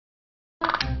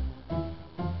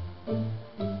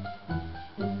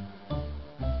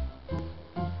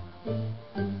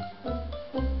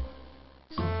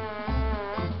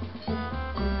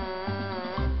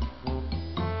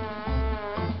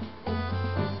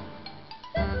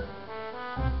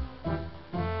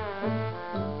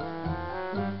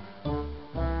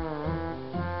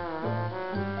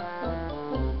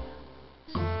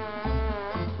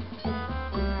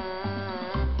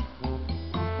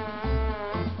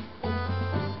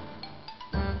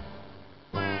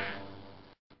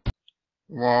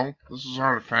Well, this is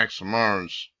Artifacts of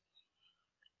Mars.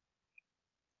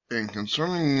 And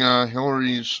concerning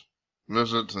Hillary's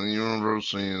visit to the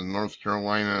University of North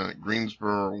Carolina at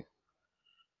Greensboro,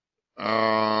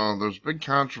 there's big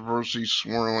controversy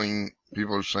swirling.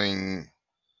 People are saying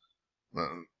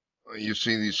you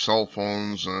see these cell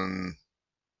phones and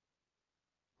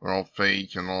they're all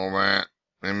fake and all that.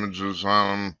 Images on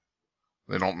them,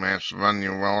 they don't match the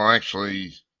venue. Well,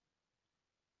 actually,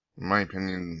 in my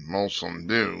opinion, most of them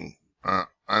do.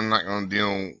 I'm not going to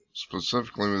deal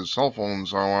specifically with cell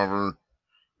phones, however,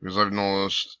 because I've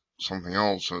noticed something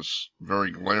else that's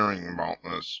very glaring about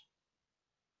this.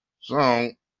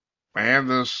 So, I have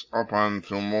this up on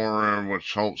Filmora,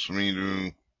 which helps me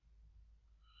to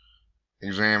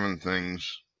examine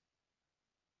things.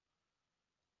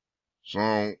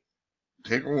 So,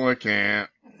 take a look at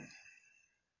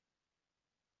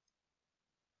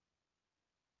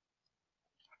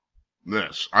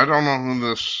this. I don't know who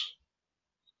this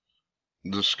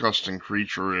disgusting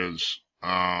creature is.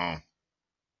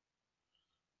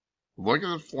 Look at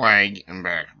the flag and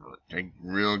back of it. Take a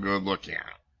real good look at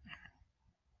it.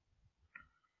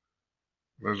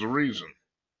 There's a reason.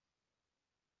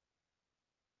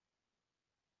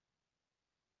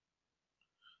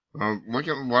 Now, look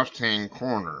at the left-hand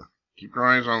corner. Keep your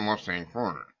eyes on the left-hand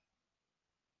corner.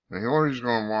 Now, Hillary's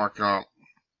going to walk up.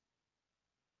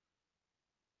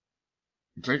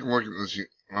 Take a look at this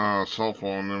cell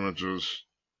phone images.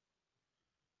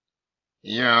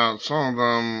 Yeah, some of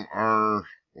them are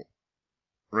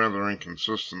rather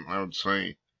inconsistent, I would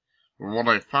say. But what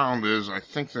I found is, I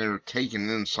think they're taken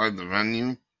inside the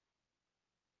venue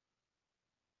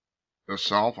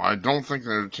itself. I don't think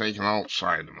they're taken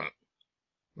outside of it.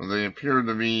 But they appear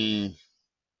to be...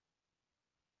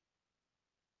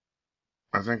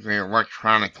 I think they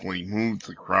electronically moved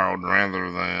the crowd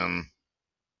rather than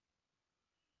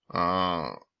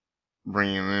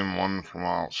bringing in one from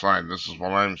outside. This is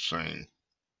what I'm saying.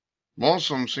 Most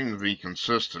of them seem to be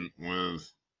consistent with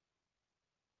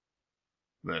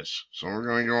this. So we're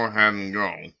going to go ahead and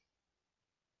go.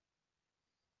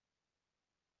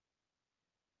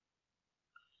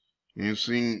 You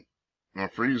see, I'll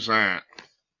freeze that.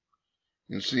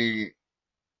 You see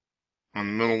on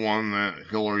the middle one that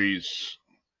Hillary's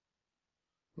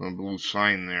the blue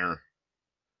sign there.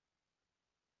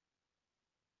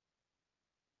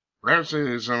 I'd say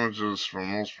these images, for the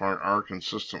most part, are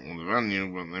consistent with the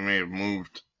venue, but they may have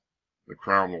moved the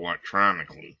crowd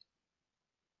electronically.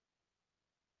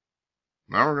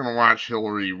 Now we're going to watch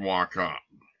Hillary walk up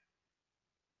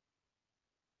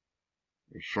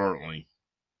shortly.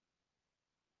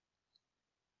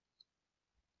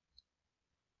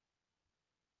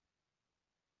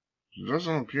 She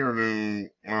doesn't appear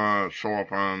to show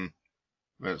up on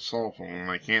that cell phone.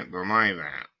 I can't deny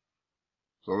that.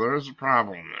 So there is a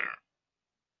problem there.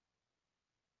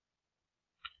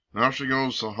 Now she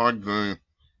goes to hug the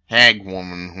hag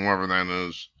woman, whoever that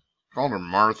is. Called her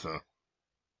Martha.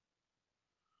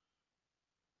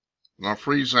 Now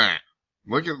freeze that.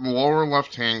 Look at the lower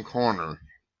left-hand corner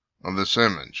of this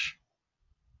image.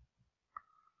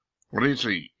 What do you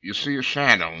see? You see a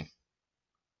shadow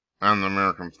on the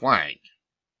American flag.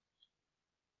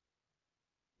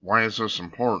 Why is this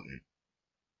important?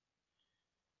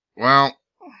 Well,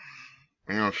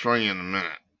 I'm going to show you in a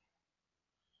minute.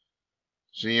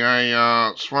 See,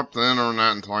 I swept the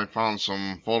internet until I found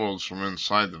some photos from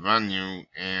inside the venue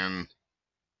and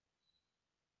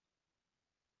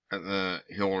at the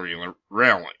Hillary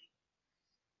rally.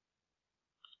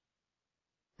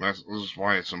 This is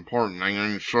why it's important. I'm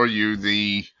going to show you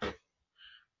the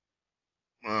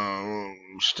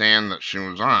stand that she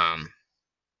was on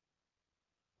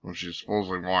when she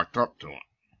supposedly walked up to it.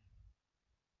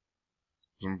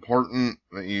 It's important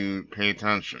that you pay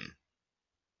attention.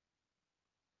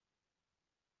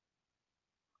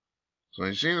 So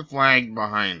you see the flag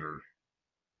behind her.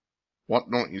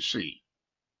 What don't you see?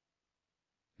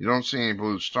 You don't see any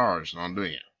blue stars now, do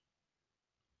you?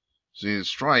 See the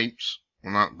stripes,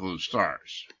 well, not blue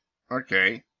stars.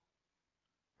 Okay,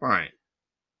 fine.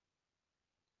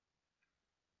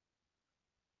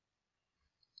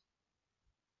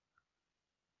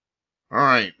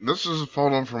 Alright, this is a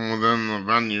photo from within the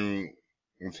venue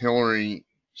with Hillary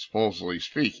supposedly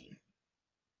speaking.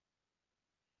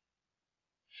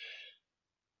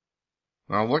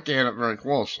 Now look at it very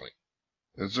closely.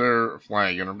 Is there a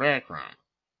flag in her background?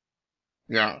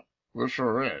 Yeah, there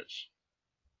sure is.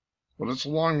 But it's a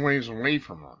long ways away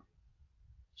from her.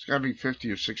 It's got to be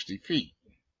 50 or 60 feet.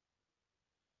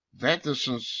 That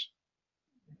distance,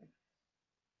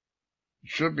 you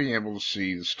should be able to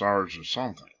see the stars or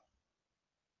something.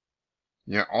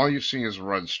 Yet all you see is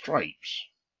red stripes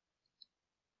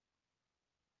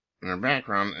in the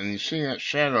background, and you see that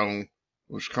shadow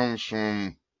which comes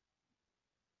from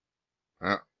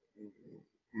that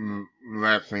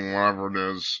thing, whatever it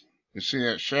is. You see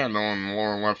that shadow in the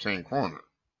lower left-hand corner.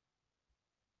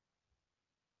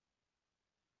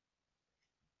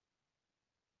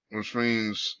 Which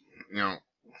means,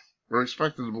 we're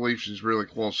expected to believe she's really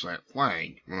close to that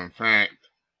flag, when in fact,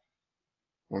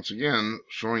 once again,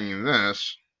 showing you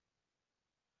this,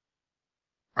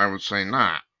 I would say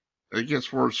not. It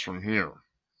gets worse from here.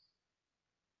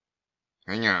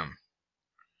 Hang on.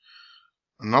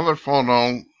 Another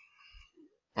photo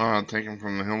taken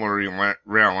from the Hillary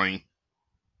rally.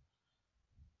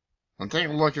 And take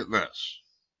a look at this.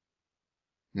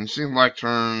 You can see the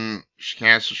lectern, she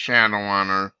casts a shadow on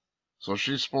her, so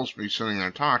she's supposed to be sitting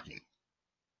there talking.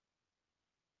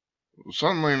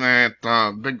 Suddenly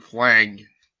that big flag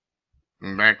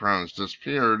in the background has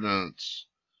disappeared, and it's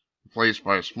replaced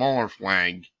by a smaller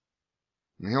flag.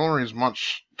 And Hillary is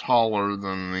much taller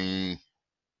than the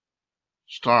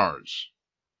stars.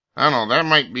 I don't know, that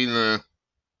might be the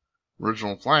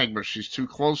original flag, but she's too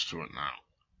close to it now.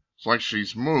 It's like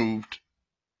she's moved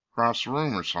across the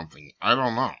room or something. I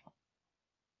don't know.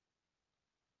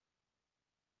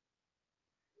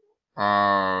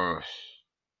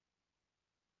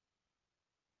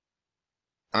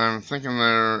 I'm thinking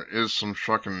there is some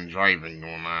shucking and jiving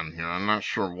going on here. I'm not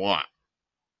sure what.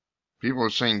 People are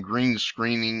saying green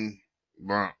screening,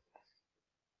 but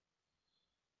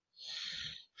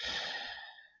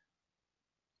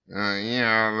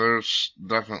yeah, there's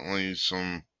definitely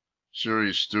some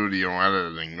serious studio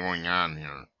editing going on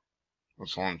here.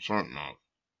 That's all I'm certain of.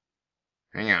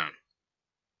 Hang on.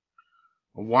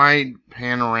 A wide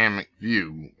panoramic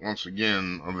view, once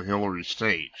again, of the Hillary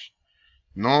stage.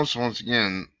 Notice, once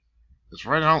again, it's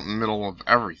right out in the middle of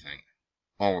everything.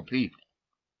 All the people.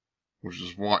 Which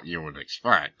is what you would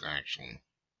expect, actually.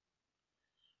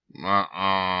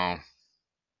 I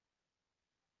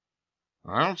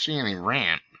don't see any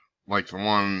ramp like the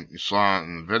one you saw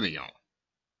in the video.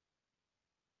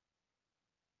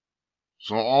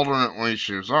 So alternately,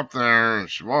 she was up there and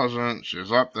she wasn't. She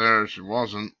was up there, she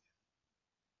wasn't.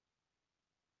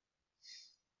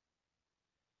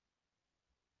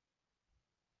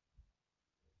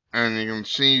 And you can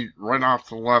see right off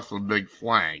to the left the big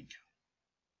flag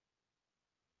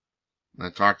that I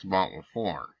talked about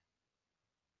before.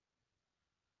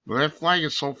 But that flag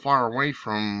is so far away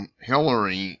from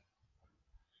Hillary,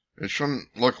 it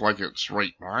shouldn't look like it's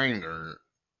right behind her.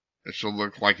 It should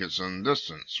look like it's in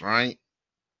distance, right?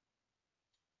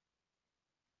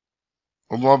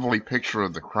 A lovely picture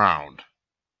of the crowd.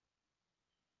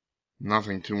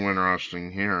 Nothing too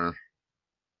interesting here.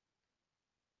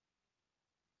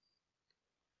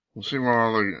 We'll see what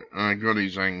other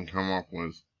goodies I can come up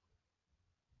with.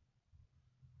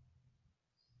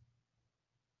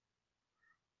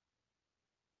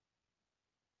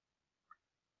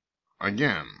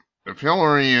 Again, if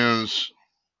Hillary is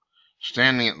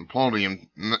standing at the podium,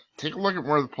 take a look at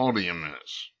where the podium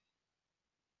is.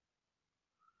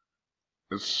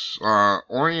 It's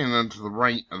oriented to the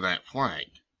right of that flag.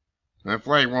 That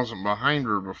flag wasn't behind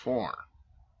her before.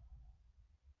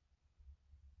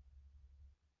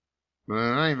 But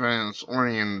in any event, it's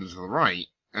oriented to the right,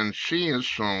 and she is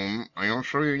shown, I'm going to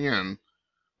show you again,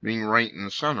 being right in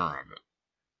the center of it.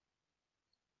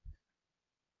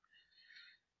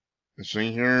 You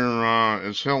see here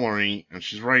is Hillary, and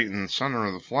she's right in the center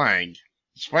of the flag,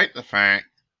 despite the fact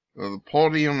that the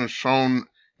podium is shown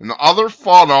in the other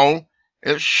photo.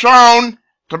 It's shown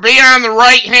to be on the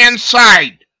right-hand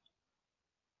side.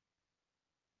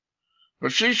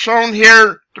 But she's shown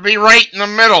here to be right in the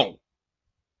middle.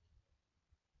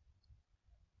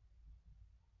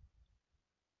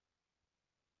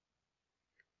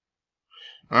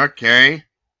 Okay.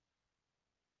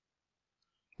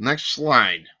 Next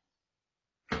slide.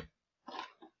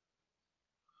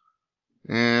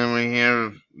 And we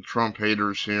have Trump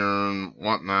haters here and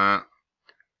whatnot.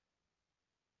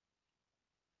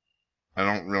 I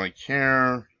don't really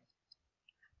care.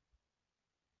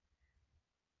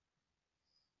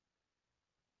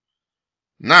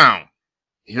 Now,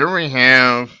 here we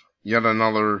have yet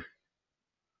another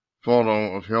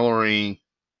photo of Hillary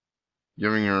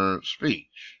giving her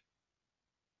speech.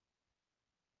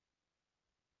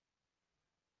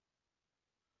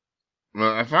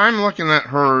 But if I'm looking at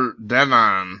her dead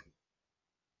on,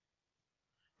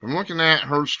 if I'm looking at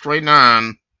her straight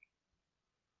on,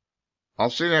 I'll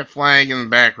see that flag in the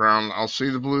background, I'll see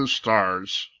the blue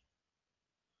stars,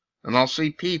 and I'll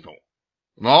see people.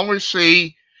 And all we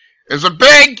see is a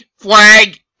big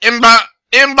flag in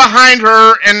in behind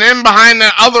her and in behind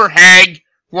that other hag,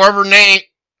 whoever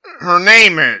her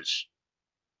name is.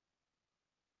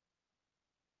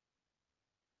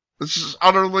 This is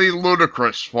utterly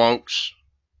ludicrous, folks.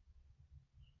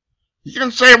 You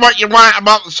can say what you want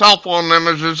about the cell phone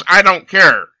images, I don't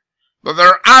care. But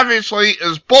there obviously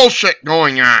is bullshit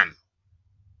going on.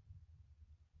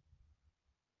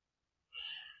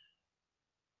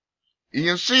 You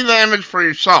can see the image for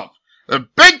yourself. The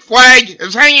big flag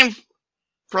is hanging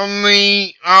from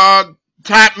the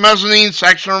top mezzanine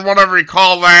section, or whatever you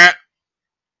call that.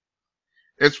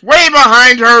 It's way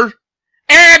behind her,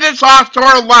 and it's off to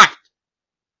her left.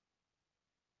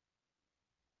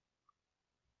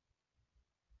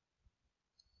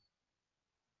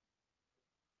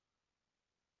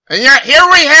 And yet here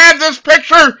we have this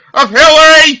picture of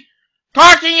Hillary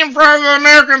talking in front of the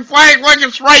American flag like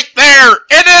it's right there.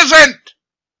 It isn't.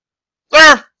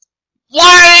 They're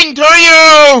lying to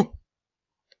you.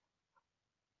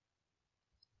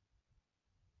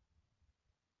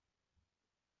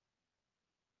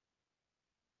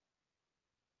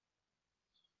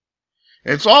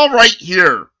 It's all right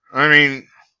here. I mean,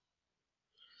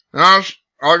 I'll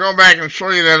go back and show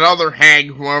you that other hag,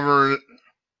 whoever.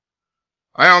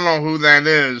 I don't know who that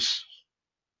is.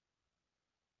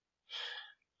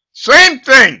 Same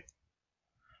thing.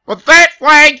 But that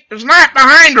flag is not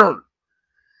behind her.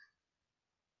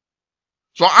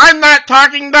 So I'm not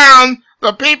talking down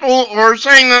the people who are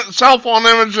saying that cell phone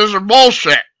images are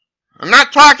bullshit. I'm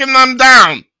not talking them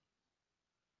down.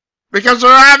 Because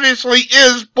there obviously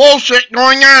is bullshit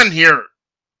going on here.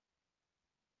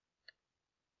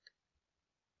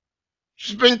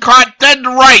 She's been caught dead to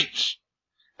rights.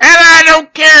 And I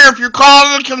don't care if you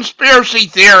call it a conspiracy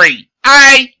theory.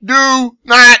 I do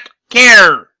not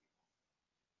care.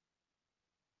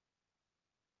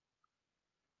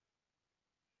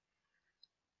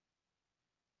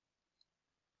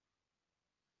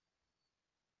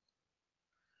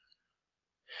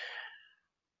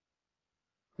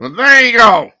 But there you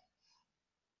go.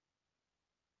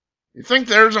 You think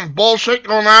there isn't bullshit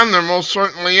going on? There most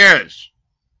certainly is.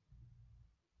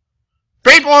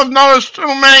 People have noticed too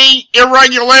many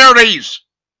irregularities.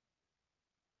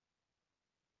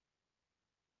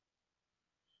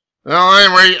 Well,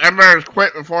 anyway, I better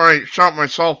quit before I shout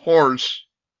myself hoarse.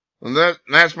 And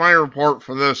that's my report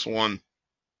for this one.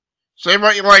 Say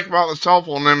what you like about the cell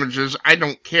phone images, I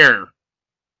don't care.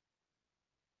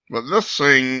 But this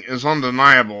thing is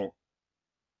undeniable.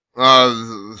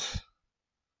 They're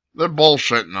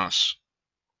bullshitting us.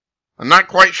 I'm not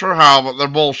quite sure how, but they're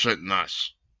bullshitting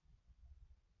us.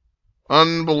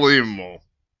 Unbelievable.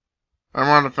 I'm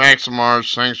Artifacts of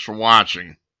Mars. Thanks for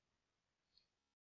watching.